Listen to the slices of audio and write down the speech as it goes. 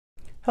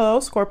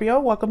Hello, Scorpio.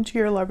 Welcome to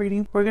your love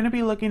reading. We're going to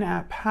be looking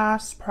at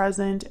past,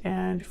 present,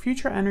 and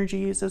future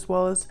energies, as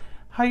well as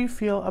how you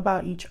feel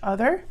about each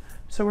other.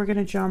 So we're going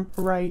to jump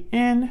right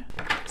in.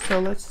 So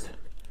let's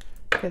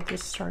get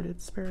this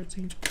started. Spirits,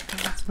 angels,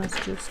 guides,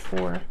 messages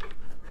for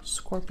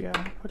Scorpio.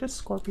 What does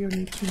Scorpio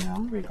need to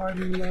know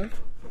regarding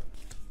love?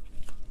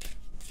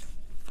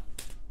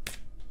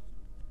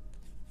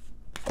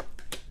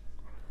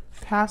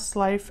 Past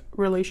life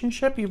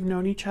relationship. You've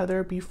known each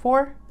other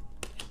before.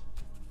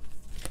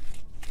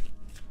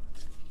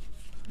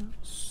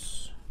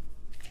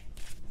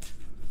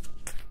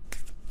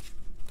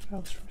 What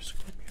else for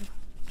Scorpio?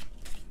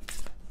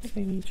 What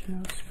they need to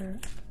know,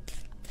 Spirit?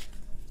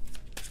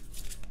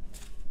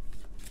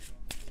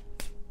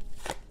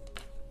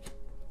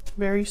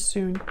 Very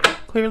soon.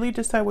 Clearly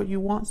decide what you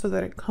want so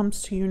that it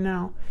comes to you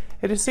now.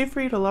 It is safe for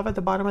you to love at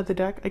the bottom of the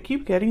deck. I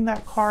keep getting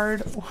that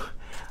card.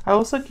 I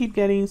also keep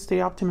getting stay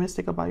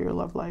optimistic about your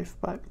love life.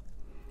 But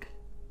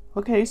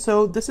okay,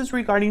 so this is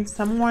regarding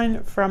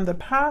someone from the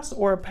past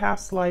or a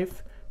past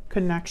life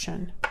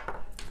connection.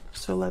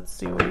 So let's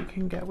see what we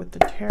can get with the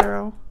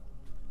tarot.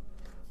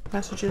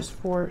 Messages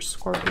for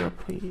Scorpio,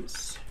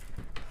 please.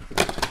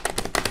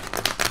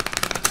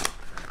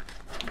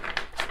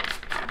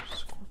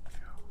 Scorpio.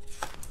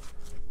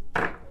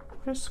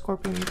 What does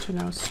Scorpio need to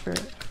know,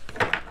 Spirit?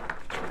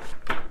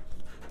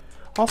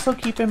 Also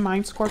keep in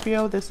mind,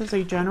 Scorpio, this is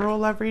a general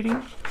love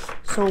reading,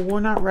 so it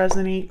will not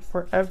resonate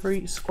for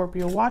every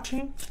Scorpio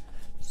watching.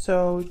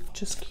 So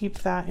just keep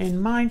that in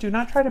mind. Do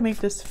not try to make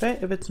this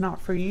fit if it's not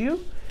for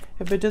you.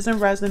 If it doesn't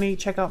resonate,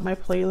 check out my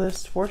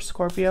playlist for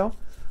Scorpio.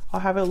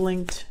 I'll have it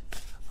linked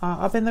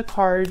up in the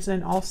cards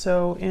and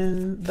also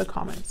in the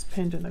comments,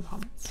 pinned in the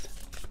comments.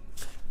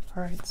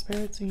 All right,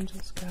 spirits,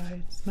 angels,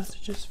 guides,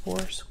 messages for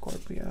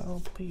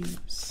Scorpio,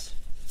 please.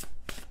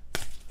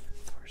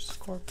 For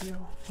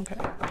Scorpio. Okay.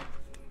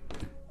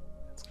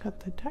 Let's cut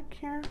the deck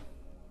here.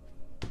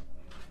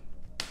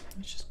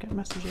 Let's just get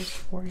messages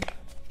for you,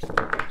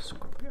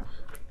 Scorpio.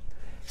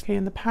 Okay,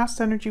 in the past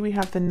energy, we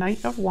have the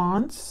Knight of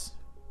Wands.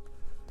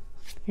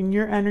 In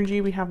your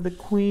energy, we have the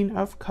Queen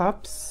of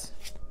Cups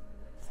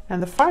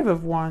and the Five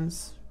of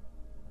Wands.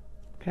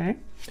 Okay.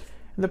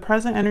 In the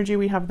present energy,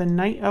 we have the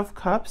Knight of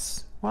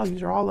Cups. Wow,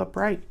 these are all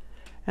upright.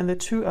 And the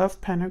Two of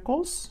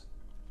Pentacles.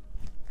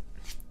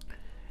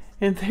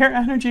 In their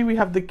energy, we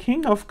have the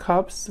King of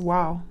Cups.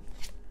 Wow.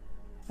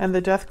 And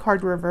the Death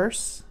card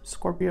reverse,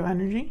 Scorpio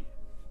energy.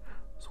 I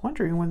was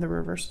wondering when the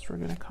reverses were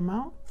going to come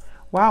out.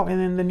 Wow,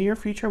 and in the near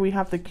future, we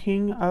have the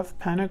King of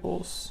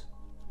Pentacles.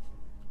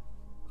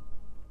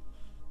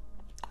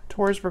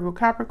 Taurus, Virgo,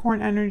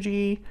 Capricorn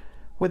energy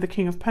with the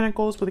King of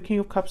Pentacles, with the King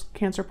of Cups,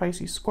 Cancer,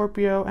 Pisces,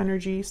 Scorpio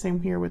energy.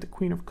 Same here with the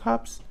Queen of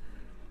Cups.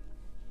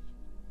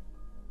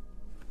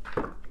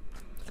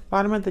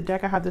 Bottom of the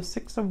deck, I have the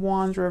Six of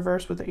Wands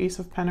reversed with the Ace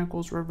of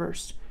Pentacles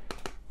reversed.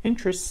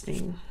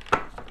 Interesting.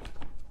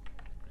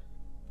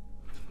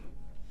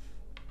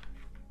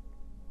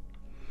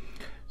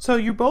 So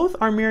you both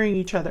are mirroring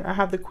each other. I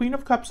have the Queen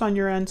of Cups on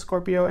your end,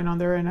 Scorpio, and on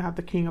their end I have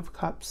the King of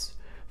Cups.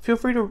 Feel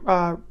free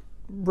to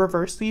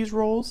reverse these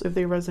roles if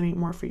they resonate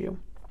more for you.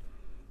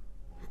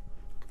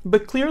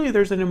 But clearly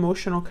there's an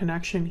emotional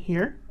connection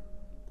here.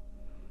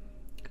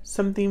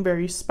 Something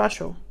very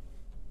special.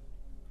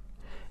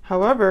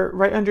 However,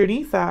 right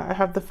underneath that, I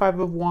have the Five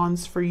of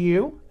Wands for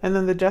you, and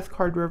then the Death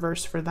card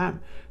reversed for them.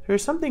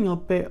 There's something a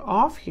bit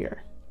off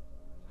here.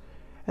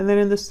 And then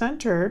in the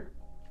center,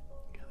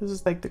 this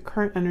is like the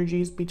current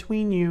energies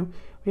between you.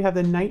 We have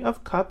the Knight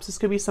of Cups. This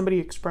could be somebody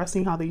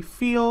expressing how they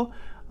feel.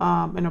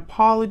 An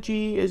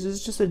apology.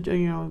 Is just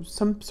a,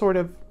 some sort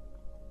of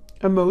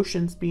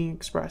emotions being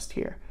expressed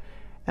here.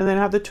 And then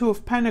I have the Two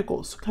of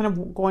Pentacles, kind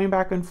of going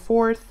back and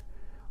forth,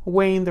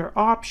 weighing their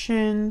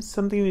options,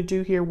 something to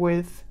do here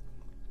with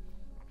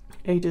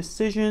a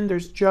decision.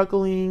 There's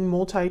juggling,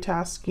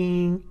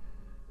 multitasking.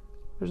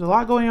 There's a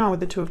lot going on with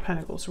the Two of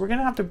Pentacles. So we're going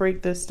to have to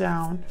break this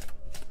down.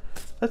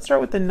 Let's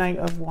start with the Knight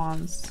of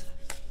Wands.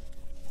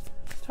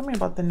 Tell me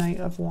about the Knight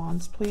of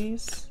Wands,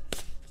 please.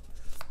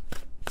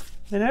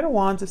 The Knight of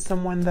Wands is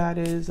someone that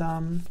is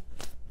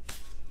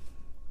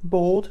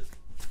bold.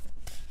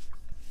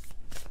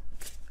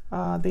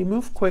 They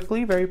move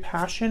quickly, very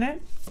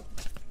passionate.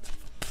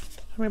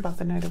 Tell me about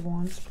the Knight of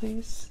Wands,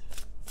 please.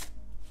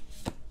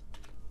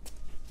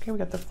 Okay, we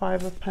got the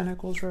Five of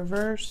Pentacles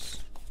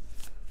reverse.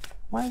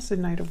 Why is the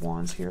Knight of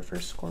Wands here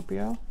for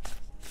Scorpio?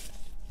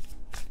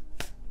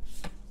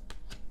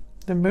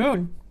 The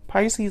Moon,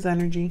 Pisces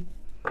energy.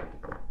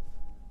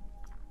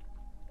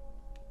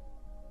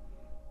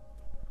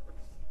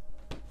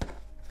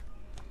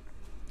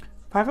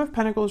 Five of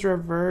Pentacles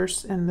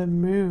reverse and the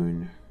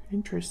Moon.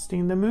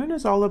 Interesting. The Moon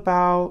is all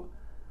about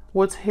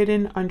what's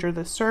hidden under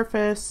the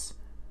surface,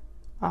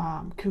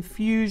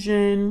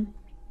 confusion,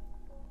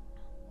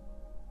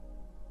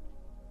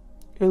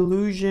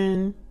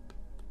 illusion.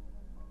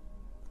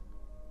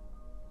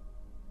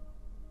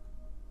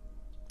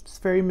 It's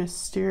very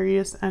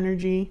mysterious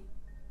energy.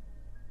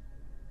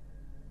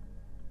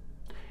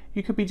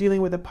 You could be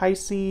dealing with a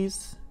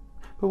Pisces,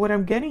 but what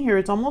I'm getting here,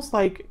 it's almost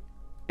like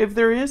if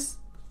there is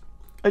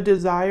a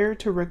desire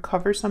to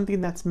recover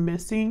something that's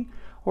missing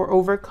or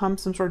overcome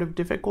some sort of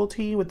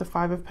difficulty with the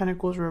Five of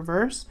Pentacles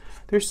reverse,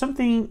 there's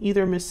something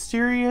either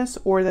mysterious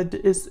or that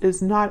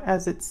is not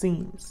as it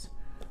seems.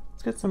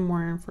 Let's get some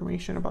more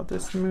information about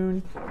this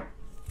moon.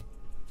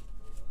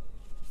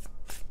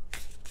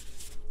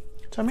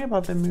 Tell me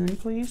about the moon,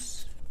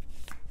 please.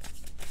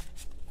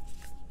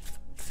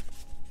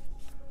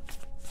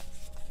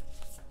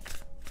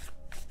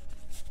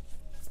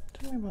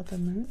 Tell me about the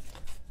moon.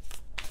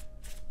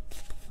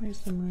 Why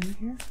is the moon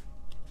here?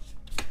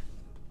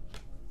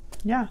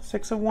 Yeah,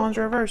 Six of Wands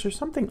reverse. There's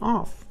something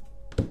off.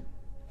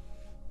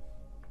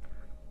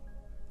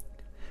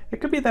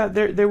 It could be that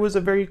there was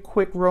a very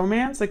quick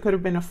romance. It could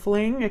have been a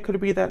fling. It could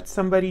be that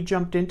somebody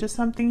jumped into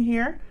something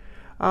here.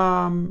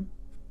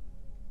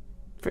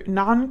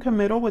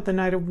 Non-committal with the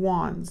Knight of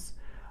Wands.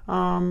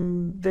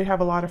 They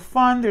have a lot of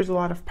fun. There's a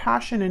lot of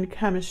passion and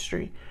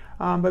chemistry.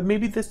 But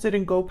maybe this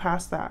didn't go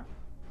past that.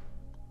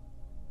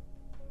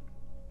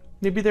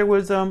 Maybe there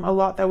was a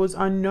lot that was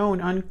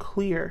unknown,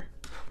 unclear.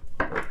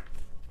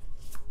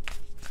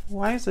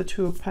 Why is the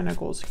Two of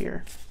Pentacles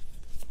here?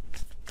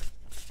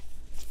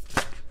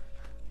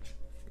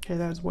 Okay,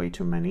 that is way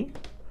too many.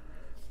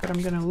 But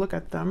I'm going to look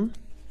at them.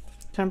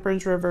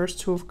 Temperance reverse,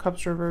 Two of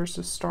Cups reverse,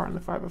 the Star and the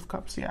Five of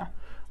Cups. Yeah.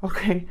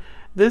 Okay.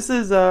 This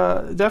is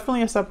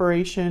definitely a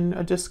separation,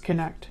 a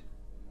disconnect.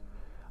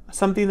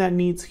 Something that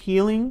needs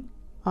healing.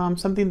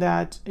 Something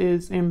that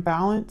is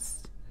imbalanced.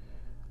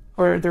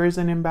 Or there is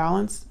an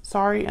imbalance,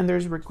 sorry. And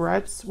there's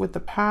regrets with the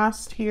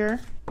past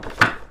here.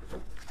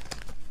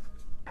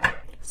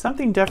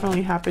 Something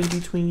definitely happened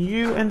between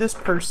you and this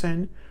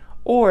person,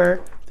 or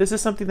this is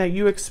something that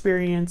you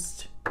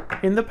experienced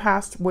in the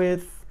past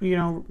with, you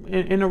know,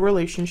 in a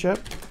relationship,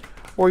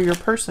 or your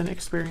person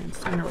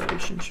experienced in a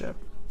relationship.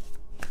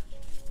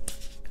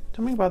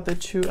 Tell me about the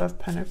Two of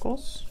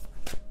Pentacles.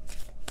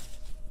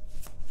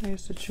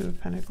 There's the Two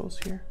of Pentacles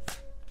here.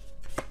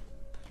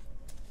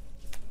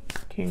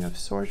 King of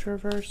Swords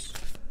reverse.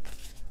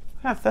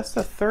 Yeah, that's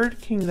the third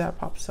king that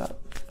pops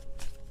up.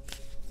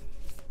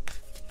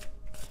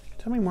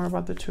 Tell me more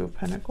about the Two of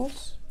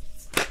Pentacles.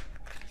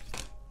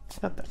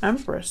 Got the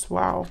Empress.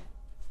 Wow.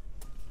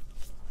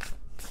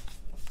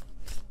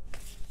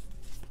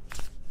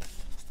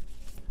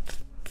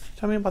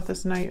 Tell me about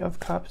this Knight of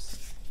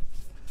Cups.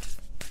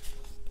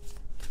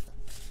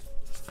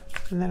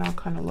 And then I'll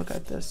kind of look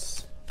at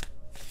this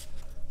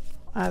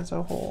as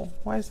a whole.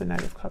 Why is the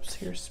Knight of Cups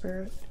here,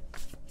 Spirit?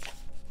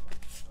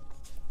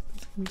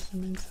 Give me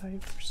some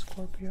insight for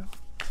Scorpio.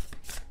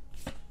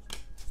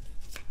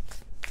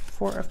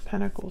 Four of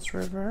Pentacles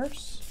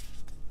reverse.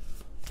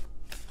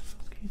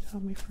 What can you tell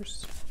me for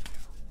Scorpio?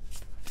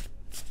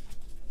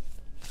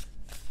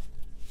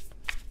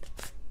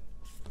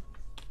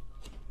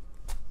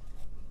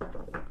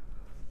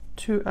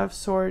 Two of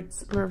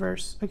Swords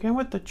reverse. Again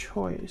with the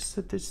choice,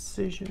 the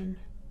decision.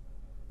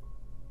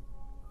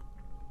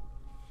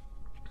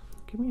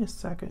 Give me a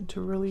second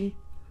to really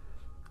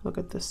look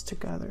at this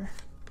together.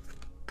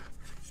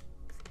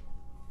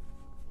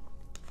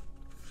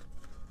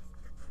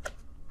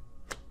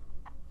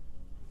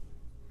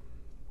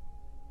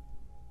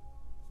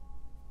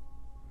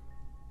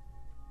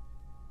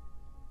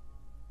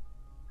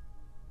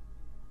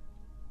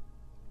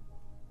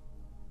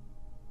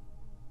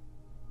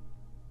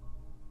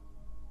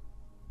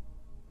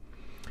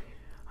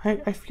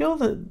 I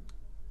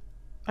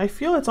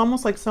feel it's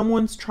almost like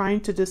someone's trying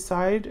to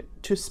decide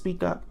to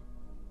speak up,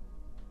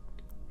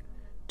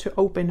 to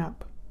open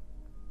up,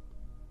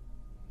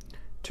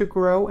 to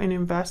grow and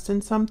invest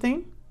in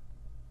something,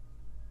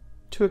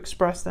 to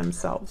express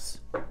themselves.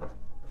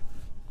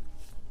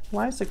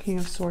 Why is the King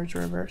of Swords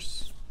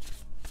reverse?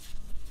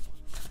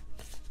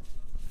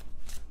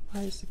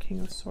 Why is the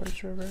King of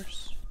Swords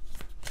reverse?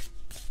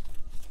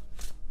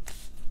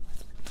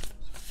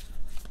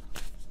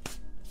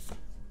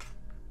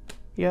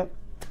 Yep.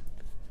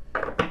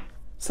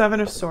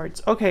 Seven of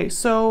Swords. Okay,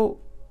 so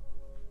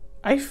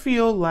I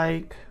feel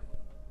like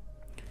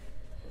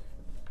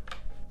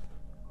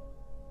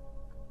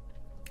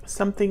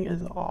something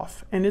is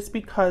off, and it's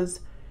because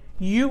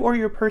you or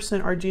your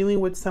person are dealing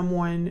with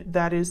someone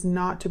that is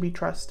not to be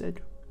trusted.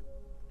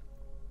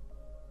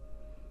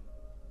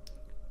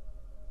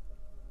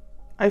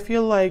 I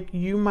feel like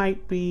you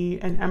might be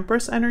an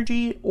Empress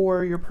energy,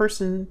 or your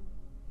person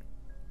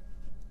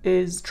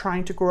is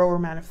trying to grow or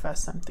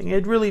manifest something.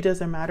 It really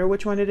doesn't matter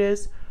which one it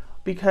is,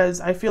 because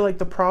I feel like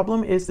the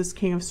problem is this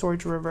King of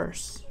Swords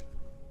reverse.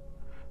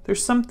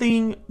 There's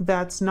something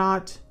that's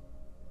not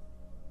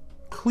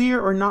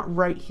clear or not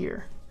right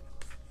here.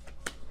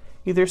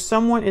 Either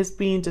someone is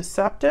being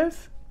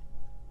deceptive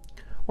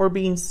or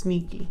being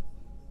sneaky.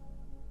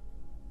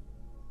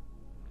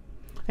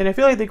 And I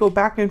feel like they go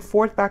back and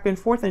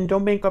forth, and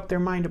don't make up their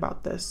mind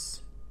about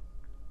this.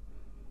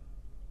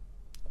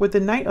 With the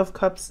Knight of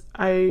Cups,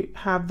 I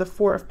have the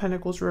Four of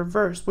Pentacles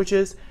reversed, which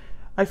is,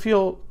 I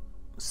feel,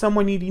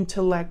 someone needing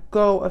to let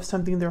go of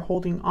something they're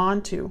holding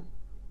on to.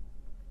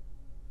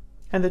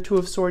 And the Two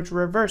of Swords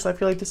reversed. I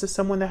feel like this is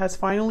someone that has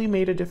finally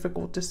made a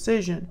difficult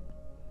decision.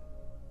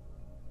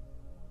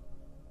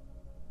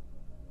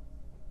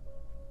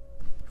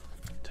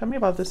 Tell me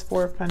about this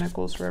Four of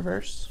Pentacles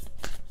reverse.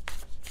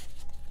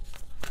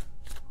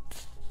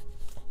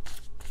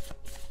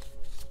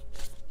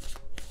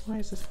 Why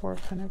is this Four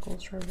of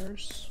Pentacles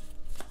reverse?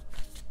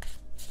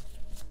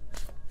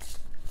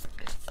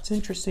 It's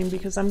interesting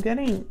because I'm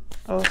getting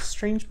a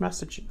strange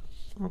messaging.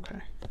 Okay.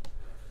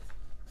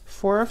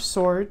 Four of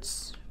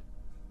Swords.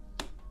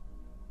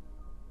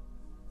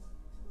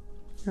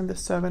 And the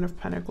Seven of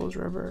Pentacles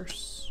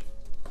reverse.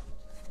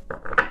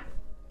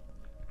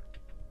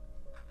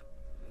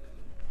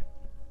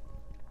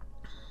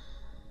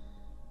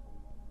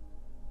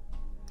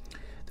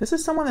 This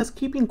is someone that's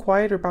keeping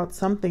quiet about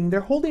something.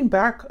 They're holding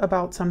back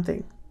about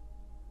something.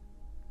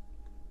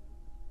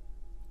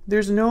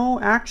 There's no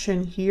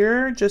action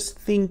here, just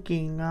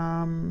thinking.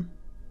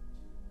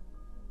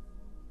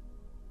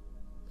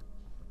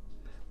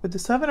 With the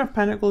Seven of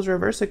Pentacles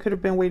reverse, it could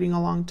have been waiting a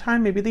long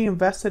time. Maybe they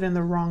invested in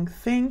the wrong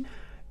thing.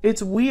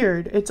 It's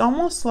weird. It's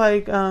almost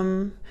like,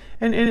 and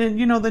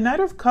you know, the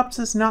Knight of Cups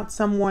is not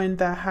someone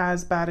that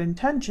has bad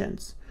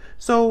intentions.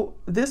 So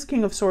this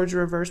King of Swords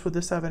reverse with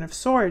the Seven of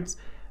Swords,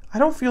 I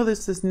don't feel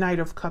this is Knight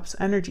of Cups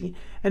energy.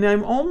 And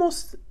I'm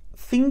almost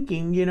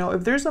thinking, you know,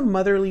 if there's a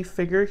motherly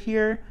figure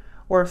here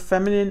or a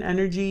feminine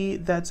energy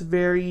that's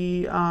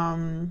very,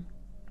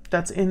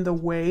 that's in the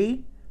way,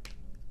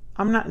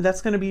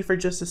 that's going to be for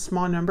just a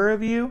small number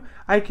of you.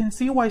 I can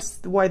see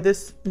why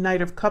this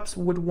Knight of Cups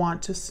would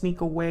want to sneak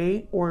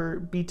away or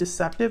be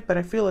deceptive, but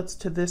I feel it's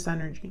to this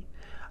energy.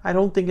 I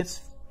don't think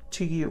it's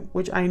to you,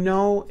 which I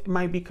know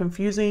might be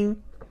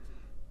confusing.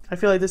 I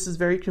feel like this is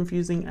very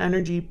confusing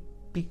energy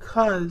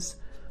because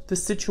the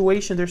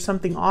situation, there's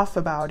something off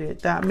about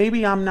it that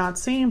maybe I'm not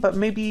seeing, but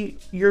maybe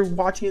you're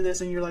watching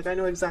this and you're like, I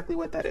know exactly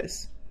what that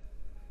is.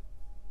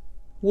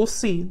 We'll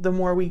see the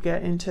more we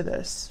get into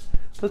this.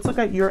 Let's look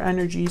at your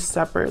energies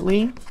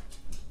separately.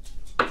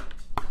 I'm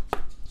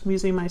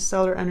using my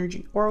Stellar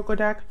Energy Oracle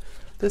deck.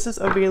 This is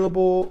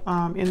available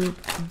in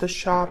the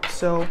shop.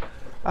 So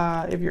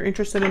if you're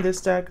interested in this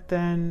deck,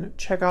 then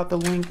check out the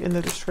link in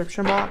the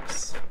description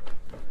box.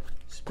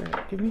 Spirit,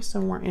 give me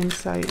some more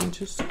insight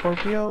into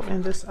Scorpio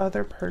and this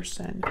other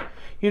person.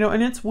 You know,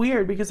 and it's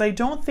weird because I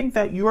don't think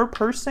that your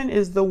person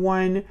is the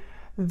one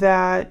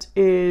that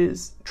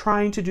is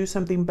trying to do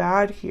something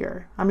bad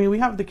here. I mean, we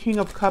have the King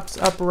of Cups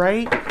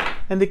upright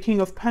and the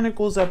King of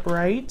Pentacles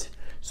upright.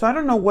 So I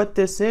don't know what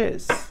this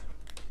is.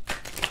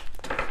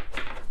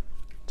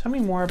 Tell me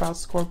more about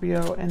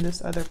Scorpio and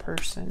this other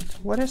person.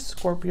 What is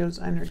Scorpio's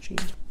energy?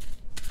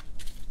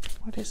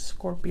 What is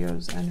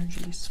Scorpio's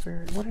energy,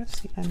 Spirit? What is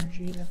the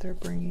energy that they're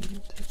bringing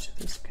to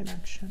this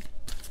connection?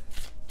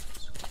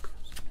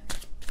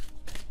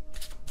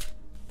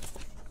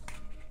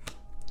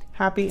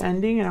 Happy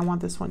ending, and I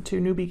want this one too.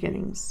 New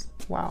beginnings.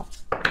 Wow.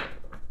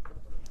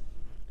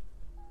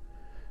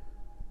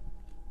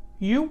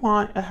 You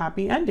want a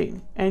happy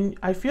ending, and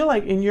I feel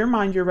like in your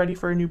mind you're ready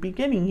for a new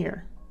beginning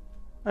here.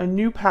 A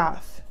new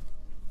path.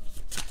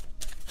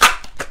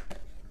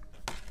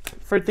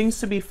 For things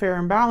to be fair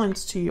and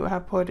balanced to you, I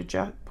have Poetic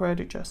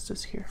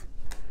Justice here.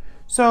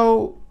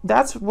 So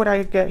that's what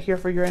I get here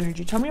for your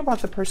energy. Tell me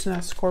about the person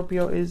that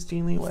Scorpio is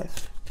dealing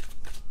with.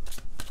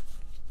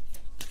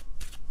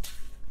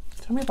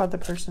 Tell me about the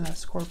person that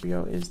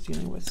Scorpio is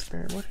dealing with,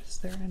 Spirit. What is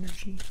their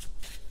energy?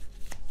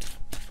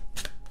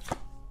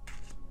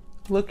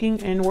 Looking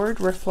inward,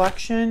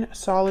 reflection,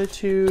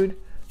 solitude.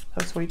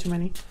 That's way too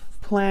many.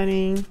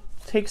 Planning.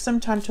 Take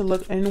some time to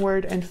look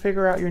inward and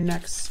figure out your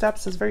next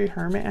steps. It's very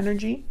Hermit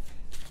energy.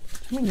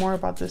 Tell me more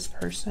about this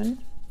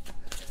person.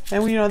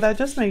 And you know, that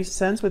just makes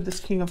sense with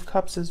this King of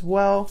Cups as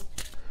well.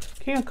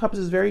 King of Cups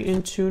is very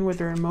in tune with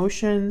their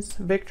emotions.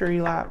 Victory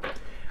lap.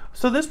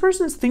 So this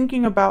person's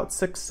thinking about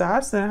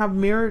success, and I have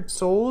Mirrored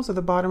Souls at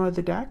the bottom of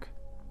the deck.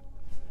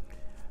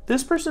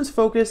 This person's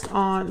focused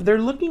on, they're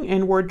looking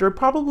inward. They're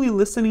probably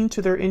listening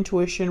to their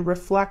intuition,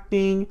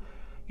 reflecting.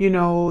 You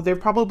know, they're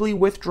probably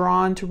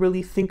withdrawn to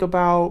really think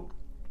about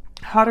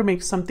how to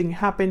make something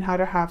happen, how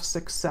to have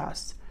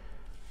success.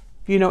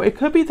 You know, it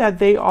could be that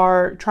they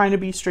are trying to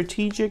be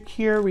strategic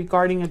here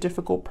regarding a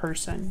difficult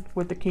person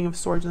with the King of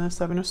Swords and the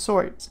Seven of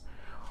Swords.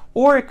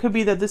 Or it could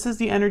be that this is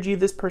the energy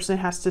this person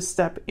has to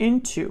step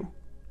into,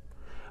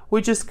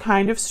 which is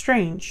kind of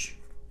strange.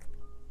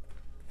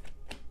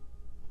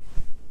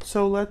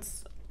 So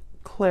let's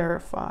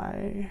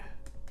clarify.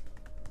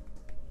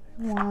 I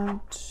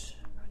want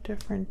a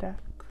different deck.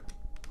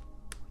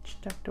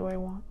 Which deck do I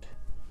want?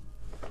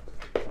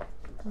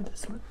 Or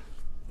this one.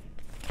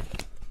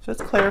 So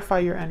let's clarify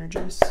your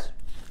energies.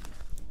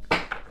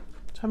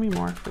 Tell me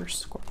more for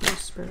Scorpio,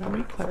 Spirit. Let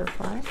me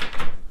clarify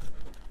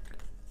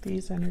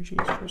these energies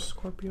for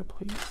Scorpio,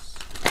 please.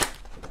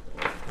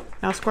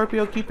 Now,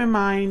 Scorpio, keep in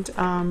mind,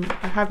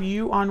 I have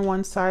you on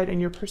one side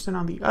and your person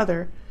on the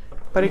other,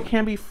 but it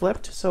can be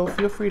flipped, so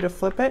feel free to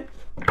flip it.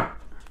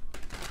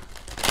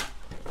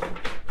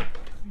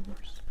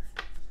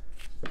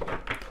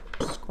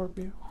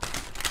 Scorpio.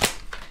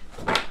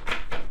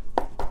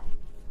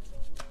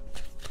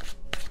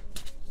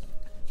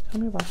 Tell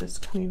me about this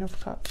Queen of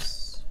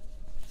Cups.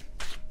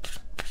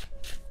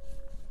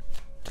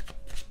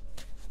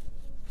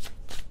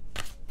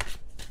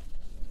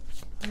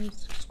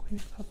 is this Queen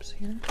of Cups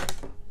here?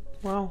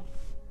 Wow.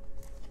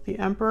 The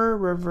Emperor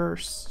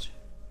reversed.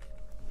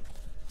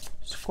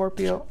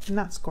 Scorpio,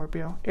 not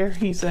Scorpio,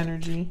 Aries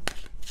energy.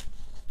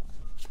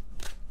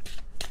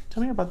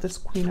 Tell me about this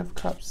Queen of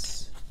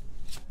Cups.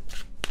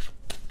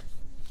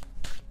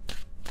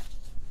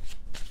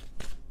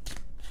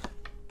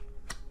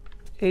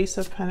 Ace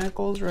of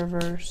Pentacles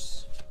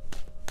reverse.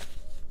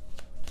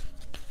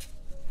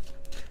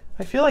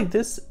 I feel like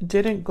this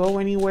didn't go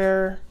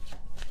anywhere.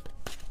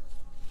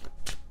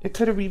 It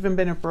could have even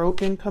been a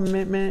broken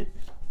commitment.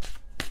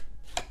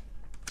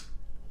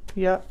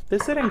 Yep,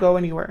 this didn't go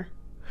anywhere.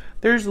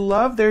 There's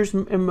love, there's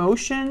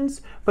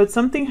emotions, but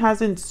something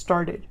hasn't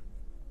started.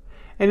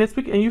 And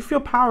and you feel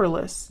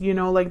powerless, you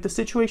know, like the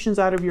situation's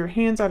out of your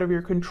hands, out of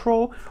your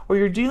control, or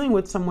you're dealing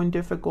with someone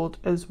difficult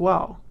as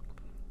well.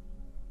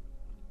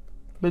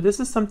 But this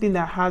is something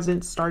that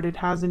hasn't started,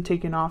 hasn't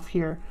taken off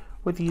here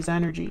with these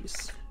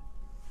energies.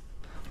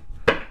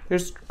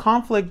 There's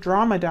conflict,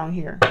 drama down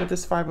here with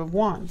this Five of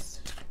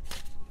Wands.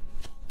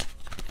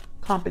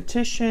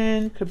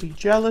 Competition, could be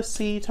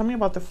jealousy. Tell me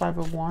about the Five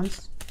of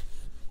Wands.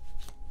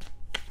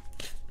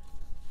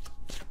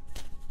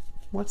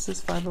 What's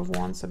this Five of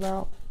Wands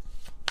about?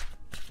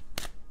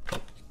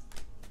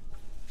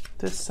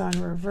 The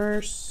Sun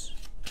reverse.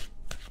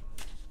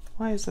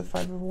 Why is the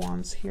Five of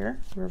Wands here?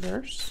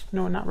 Reverse?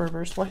 No, not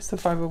reverse. Why is the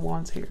Five of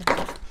Wands here?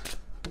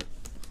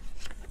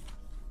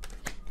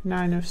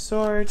 Nine of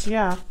Swords.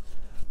 Yeah.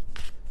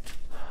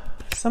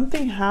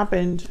 Something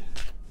happened.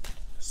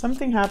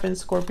 Something happened,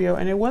 Scorpio,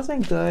 and it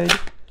wasn't good.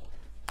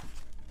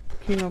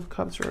 King of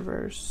Cups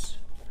reverse.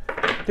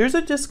 There's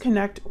a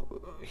disconnect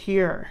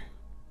here.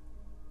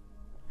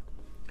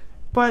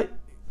 But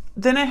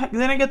then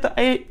I get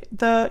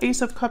the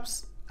Ace of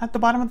Cups at the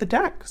bottom of the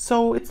deck.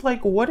 So it's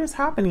like, what is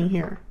happening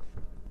here?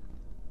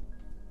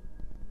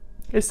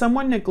 Is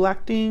someone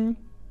neglecting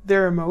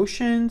their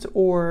emotions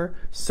or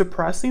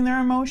suppressing their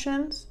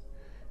emotions?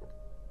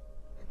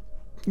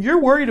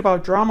 You're worried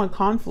about drama,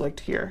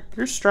 conflict here.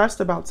 You're stressed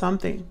about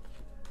something.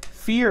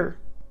 Fear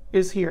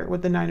is here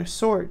with the Nine of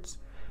Swords.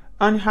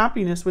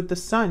 Unhappiness with the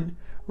Sun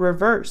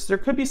reverse. There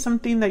could be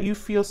something that you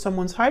feel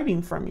someone's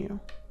hiding from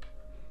you.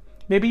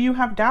 Maybe you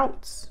have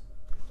doubts.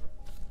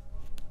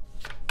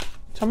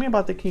 Tell me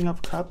about the King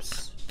of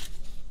Cups.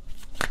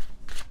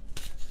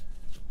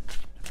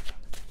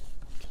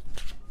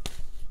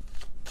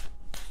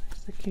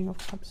 The King of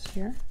Cups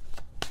here.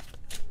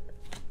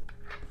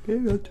 Okay,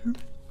 got two.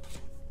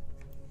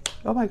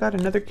 Oh my God,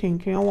 another King.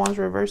 King of Wands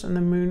reverse and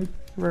the Moon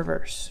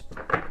reverse.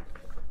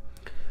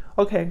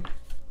 Okay.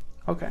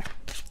 Okay.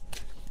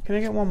 Can I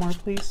get one more,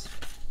 please?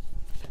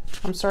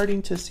 I'm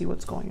starting to see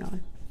what's going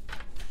on.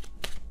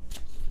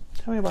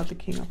 Tell me about the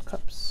King of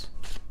Cups.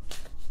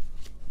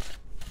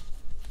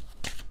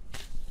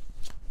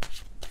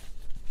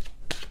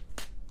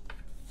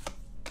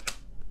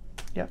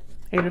 Yep,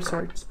 Eight of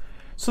Swords.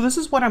 So this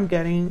is what I'm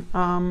getting.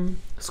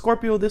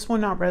 Scorpio, this will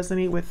not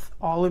resonate with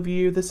all of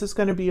you. This is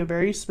going to be a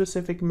very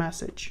specific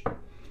message.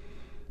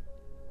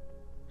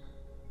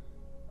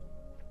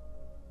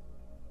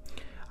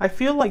 I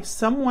feel like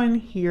someone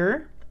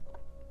here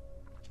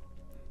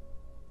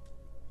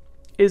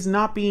is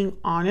not being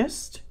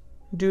honest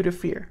due to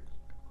fear.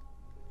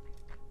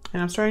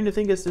 And I'm starting to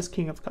think it's this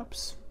King of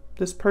Cups,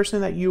 this person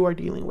that you are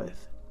dealing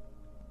with.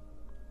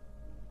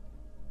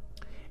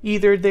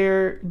 Either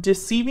they're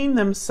deceiving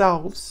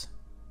themselves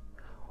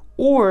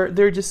or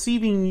they're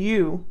deceiving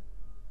you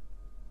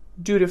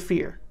due to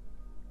fear.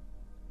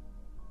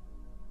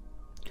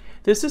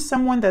 This is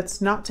someone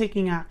that's not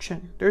taking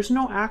action. There's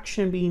no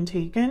action being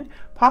taken,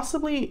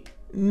 possibly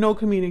no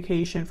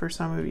communication for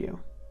some of you.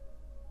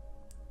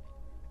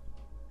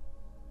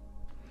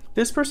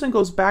 This person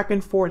goes back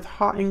and forth,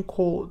 hot and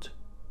cold.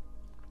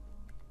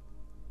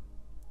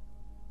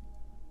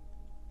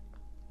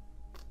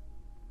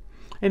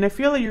 And I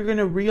feel like you're going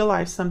to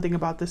realize something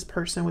about this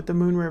person with the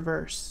Moon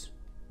reverse.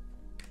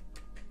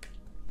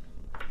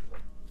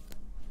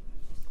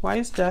 Why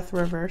is Death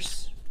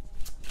reverse?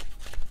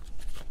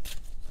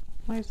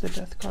 Why is the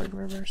Death card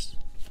reverse?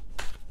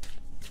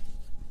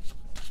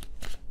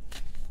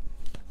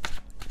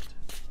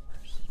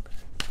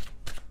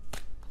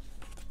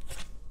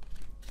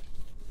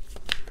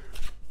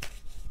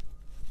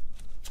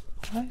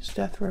 Why is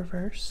Death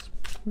reverse?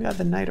 We got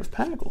the Knight of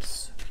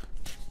Pentacles.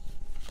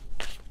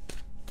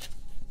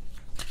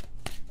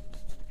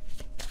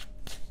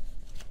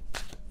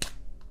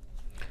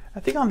 I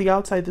think on the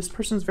outside, this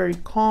person's very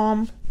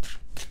calm,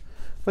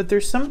 but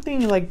there's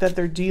something like that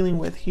they're dealing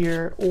with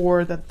here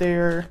or that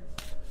they're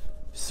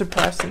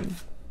suppressing.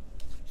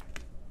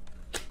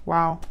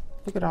 Wow,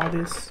 look at all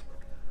this.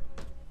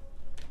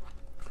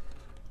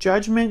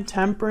 Judgment,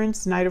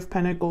 Temperance, Knight of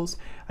Pentacles.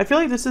 I feel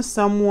like this is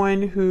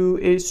someone who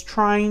is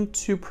trying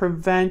to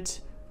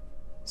prevent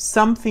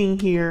something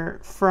here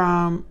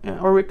from,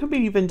 or it could be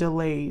even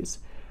delays.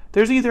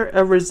 There's either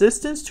a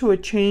resistance to a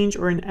change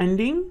or an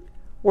ending,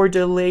 or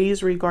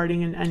delays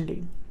regarding an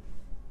ending.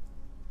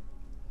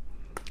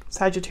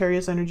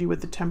 Sagittarius energy with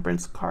the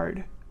Temperance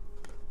card.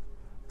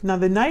 Now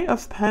the Knight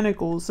of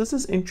Pentacles, this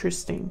is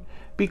interesting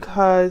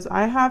because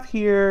I have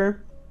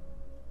here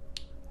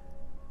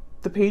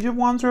the Page of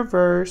Wands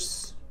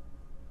reverse,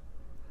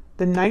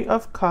 the Knight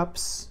of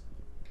Cups,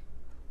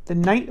 the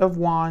Knight of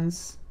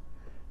Wands,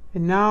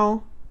 and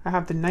now I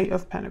have the Knight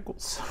of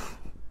Pentacles.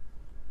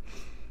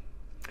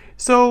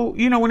 So,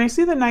 you know, when I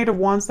see the Knight of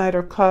Wands, Knight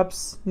of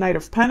Cups, Knight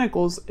of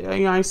Pentacles, you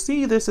know, I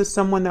see this as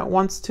someone that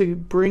wants to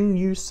bring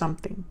you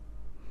something,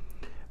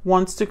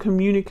 wants to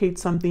communicate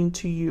something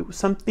to you,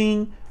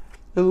 something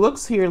that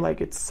looks here like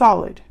it's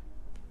solid.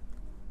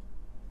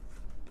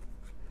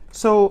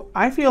 So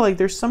I feel like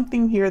there's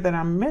something here that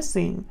I'm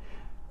missing,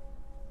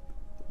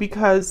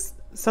 because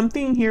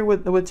something here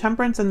with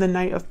Temperance and the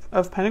Knight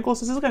of Pentacles,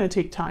 this is going to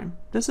take time.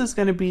 This is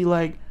going to be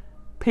like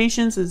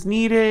patience is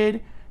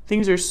needed.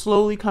 Things are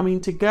slowly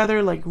coming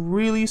together, like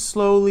really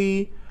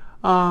slowly.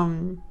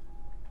 Time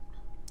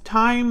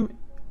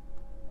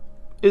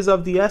is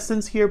of the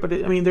essence here, but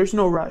I mean, there's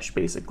no rush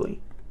basically.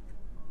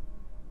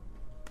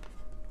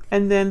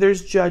 And then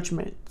there's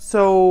Judgment.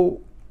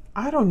 So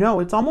I don't know.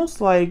 It's almost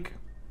like,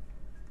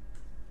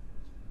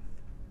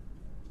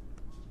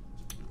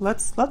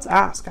 let's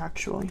ask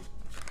actually.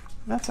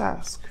 Let's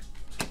ask.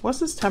 What's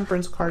this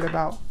Temperance card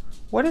about?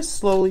 What is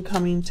slowly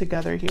coming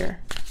together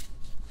here?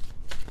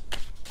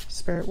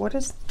 Spirit, what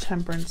is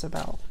Temperance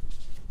about?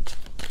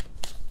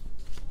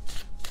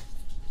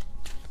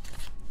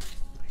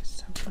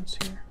 Nice Temperance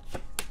here.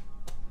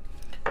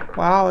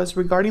 Wow, it's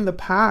regarding the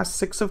past.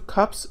 Six of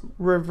Cups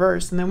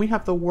reversed. And then we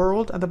have the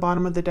World at the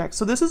bottom of the deck.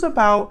 So this is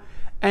about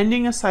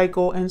ending a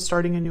cycle and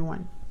starting a new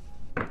one.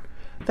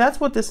 That's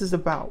what this is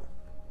about.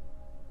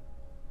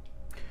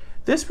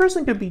 This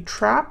person could be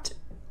trapped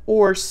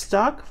or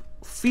stuck,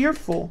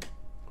 fearful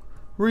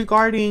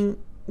regarding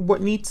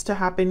what needs to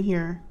happen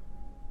here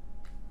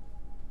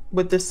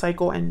with this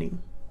cycle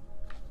ending.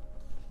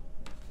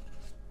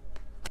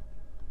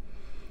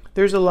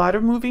 There's a lot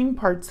of moving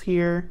parts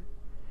here,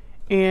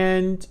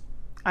 and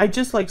I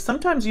just like,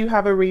 sometimes you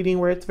have a reading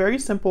where it's very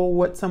simple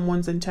what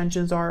someone's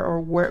intentions are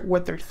or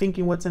what they're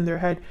thinking, what's in their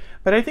head,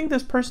 but I think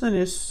this person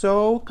is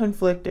so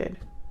conflicted.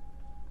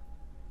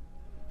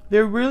 They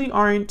really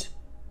aren't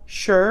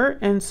sure,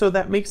 and so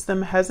that makes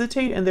them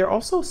hesitate, and they're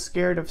also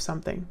scared of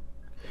something.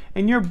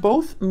 And you're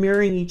both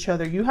mirroring each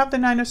other. You have the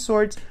Nine of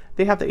Swords,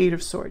 they have the Eight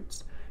of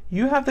Swords.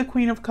 You have the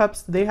Queen of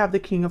Cups, they have the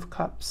King of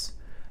Cups.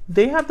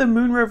 They have the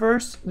Moon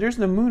reverse. There's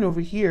the Moon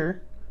over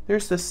here.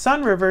 There's the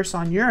Sun reverse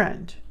on your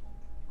end.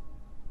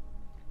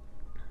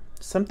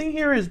 Something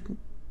here is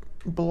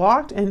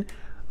blocked. And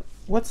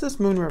what's this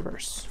Moon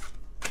reverse?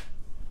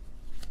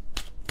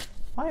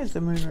 Why is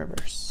the Moon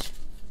reverse?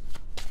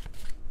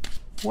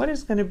 What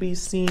is going to be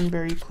seen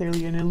very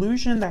clearly? An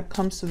illusion that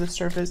comes to the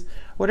surface.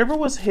 Whatever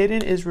was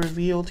hidden is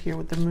revealed here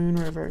with the Moon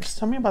reverse.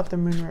 Tell me about the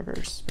Moon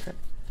reverse, Spirit.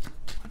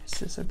 What is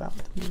this about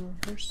the Moon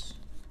reverse?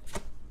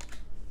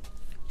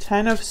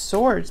 Ten of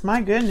Swords.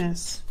 My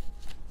goodness.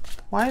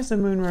 Why is the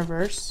Moon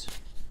reverse?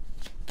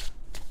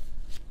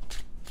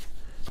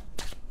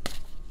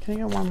 Can I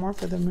get one more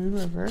for the Moon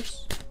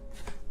reverse?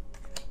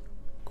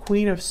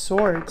 Queen of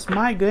Swords.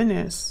 My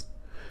goodness.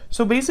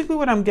 So basically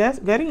what I'm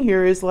getting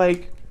here is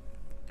like,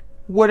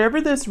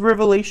 whatever this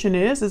revelation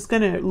is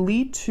going to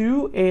lead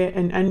to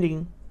an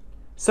ending.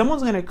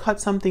 Someone's going to cut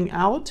something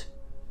out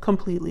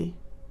completely.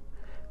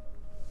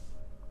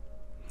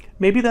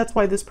 Maybe that's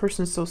why this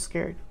person's so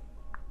scared.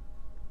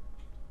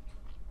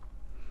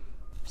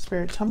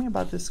 Spirit, tell me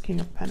about this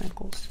King of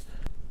Pentacles.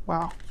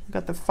 Wow. We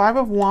got the Five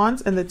of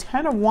Wands and the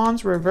Ten of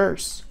Wands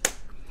reverse.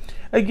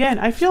 Again,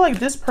 I feel like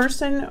this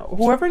person,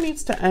 whoever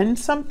needs to end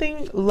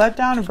something, let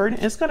down a burden,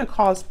 is going to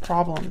cause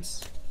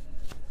problems.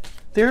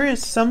 There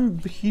is some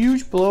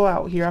huge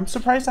blowout here. I'm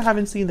surprised I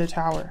haven't seen the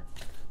Tower.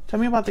 Tell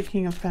me about the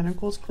King of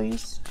Pentacles,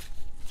 please.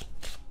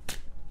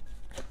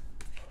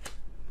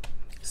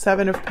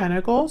 Seven of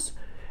Pentacles.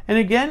 And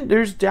again,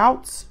 there's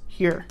doubts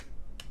here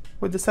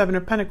with the Seven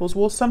of Pentacles.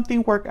 Will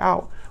something work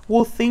out?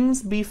 Will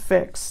things be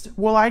fixed?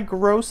 Will I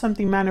grow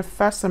something,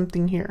 manifest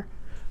something here?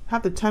 I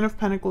have the Ten of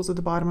Pentacles at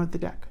the bottom of the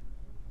deck.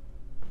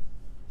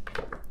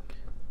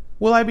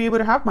 Will I be able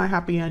to have my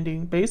happy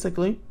ending,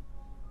 basically?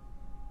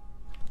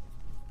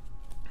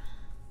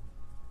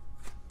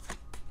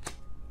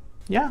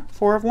 Yeah,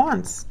 Four of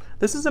Wands.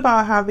 This is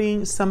about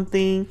having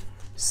something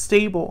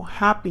stable,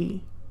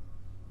 happy,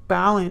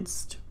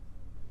 balanced.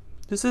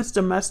 This is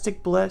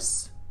domestic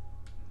bliss.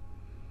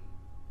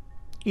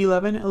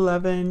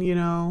 11-11, you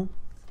know,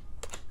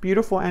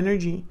 beautiful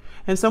energy.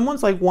 And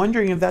someone's like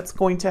wondering if that's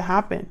going to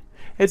happen.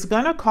 It's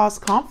going to cause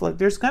conflict.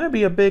 There's going to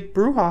be a big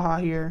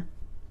brouhaha here.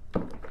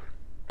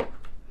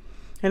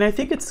 And I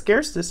think it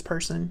scares this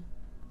person.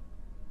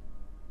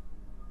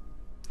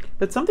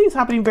 But something's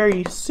happening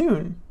very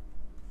soon.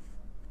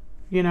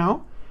 You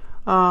know?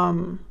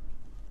 I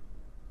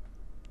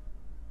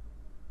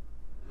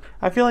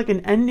feel like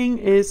an ending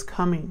is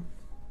coming.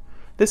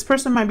 This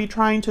person might be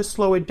trying to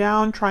slow it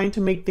down, trying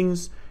to make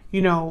things,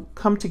 you know,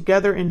 come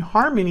together in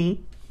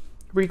harmony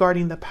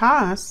regarding the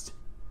past,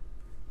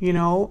 you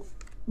know,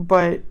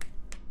 but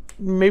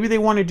maybe they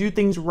want to do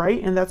things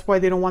right, and that's why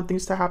they don't want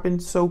things to happen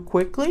so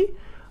quickly.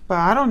 But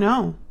I don't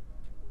know.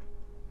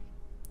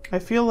 I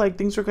feel like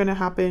things are going to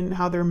happen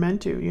how they're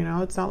meant to, you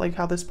know? It's not like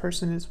how this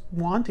person is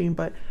wanting,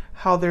 but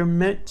how they're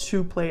meant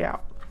to play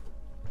out.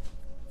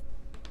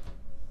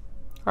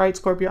 All right,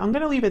 Scorpio, I'm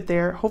going to leave it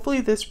there.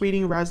 Hopefully this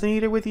reading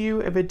resonated with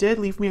you. If it did,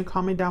 leave me a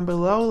comment down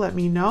below. Let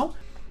me know.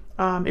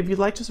 If you'd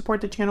like to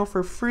support the channel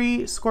for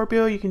free,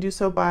 Scorpio, you can do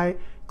so by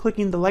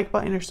clicking the like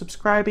button or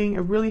subscribing.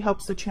 It really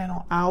helps the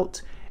channel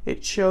out.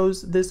 It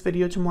shows this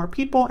video to more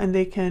people, and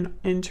they can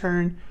in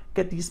turn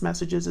get these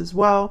messages as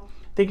well.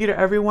 Thank you to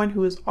everyone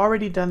who has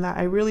already done that.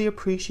 I really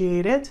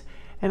appreciate it.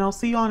 And I'll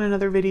see you on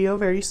another video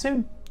very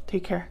soon.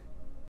 Take care.